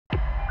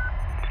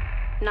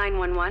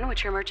911,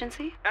 what's your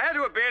emergency? I had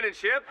to abandon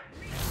ship.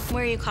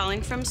 Where are you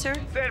calling from, sir?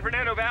 San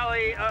Fernando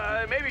Valley,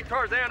 maybe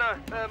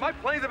Tarzana. My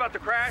plane's about to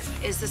crash.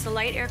 Is this a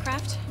light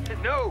aircraft?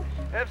 No,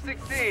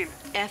 F-16.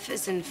 F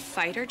is in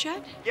fighter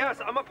jet? Yes,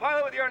 I'm a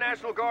pilot with the Air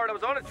National Guard. I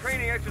was on a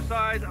training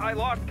exercise. I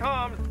lost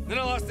comms. Then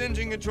I lost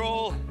engine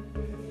control.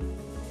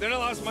 Then I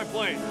lost my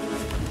plane.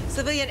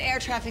 Civilian air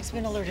traffic's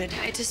been alerted.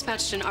 I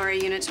dispatched an RA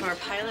unit to our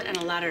pilot and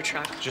a ladder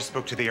truck. Just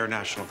spoke to the Air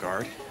National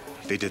Guard.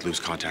 They did lose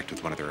contact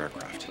with one of their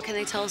aircraft. Can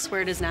they tell us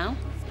where it is now?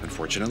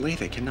 Unfortunately,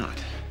 they cannot.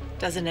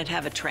 Doesn't it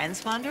have a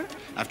transponder?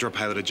 After a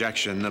pilot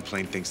ejection, the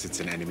plane thinks it's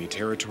in enemy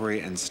territory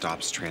and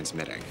stops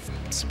transmitting.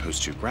 It's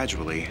supposed to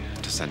gradually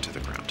descend to the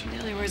ground. The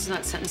only words in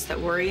that sentence that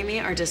worry me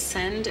are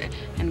descend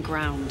and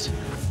ground.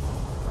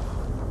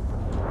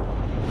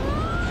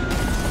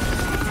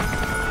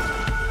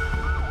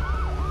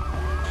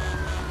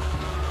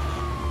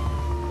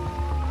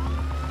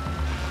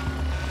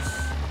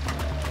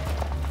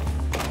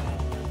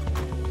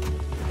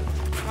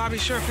 Bobby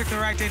sure picked the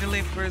right day to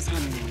leave for his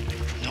honeymoon.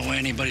 No way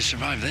anybody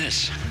survived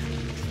this.